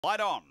Light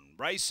on.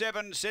 Race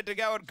 7 set to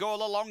go at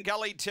Gawler. Long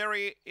Gully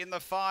Terry in the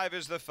 5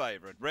 is the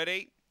favourite.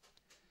 Ready?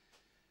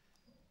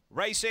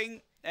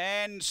 Racing.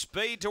 And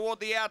speed toward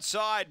the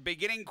outside.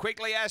 Beginning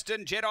quickly,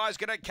 Aston Jedi's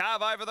going to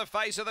carve over the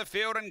face of the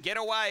field and get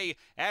away.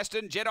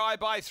 Aston Jedi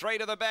by 3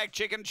 to the back.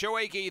 Chicken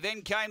Chouiki.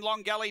 Then came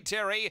Long Gully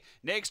Terry.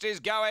 Next is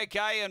Go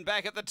OK. And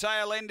back at the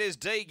tail end is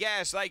D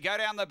Gas. They go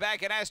down the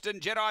back and Aston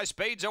Jedi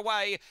speeds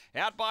away.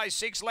 Out by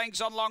 6 lengths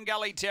on Long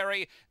Gully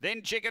Terry.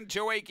 Then Chicken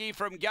Chouiki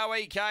from Go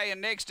OK. And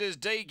next is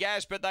D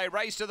Gas. But they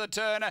race to the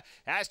turn.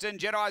 Aston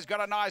Jedi's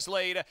got a nice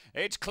lead.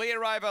 It's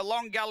clear over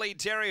Long Gully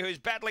Terry, who's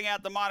battling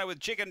out the minor with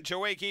Chicken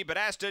Chouiki. But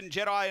Aston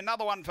Jedi,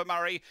 another one for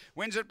Murray,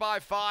 wins it by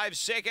 5.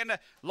 Second,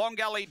 Long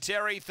Gully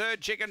Terry. Third,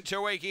 Chicken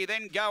Chouiki.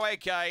 Then Go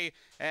OK.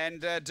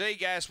 And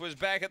D-Gas was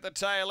back at the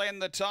tail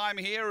end. The time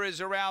here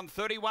is around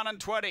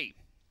 31:20.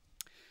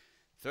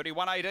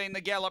 31:18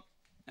 the gallop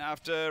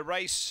after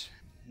race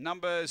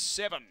number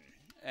 7.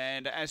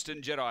 And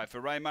Aston Jedi for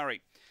Ray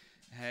Murray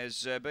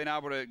has been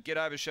able to get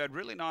over, showed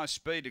really nice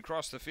speed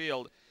across the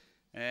field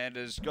and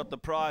has got the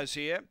prize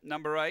here.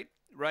 Number 8,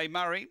 Ray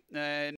Murray. And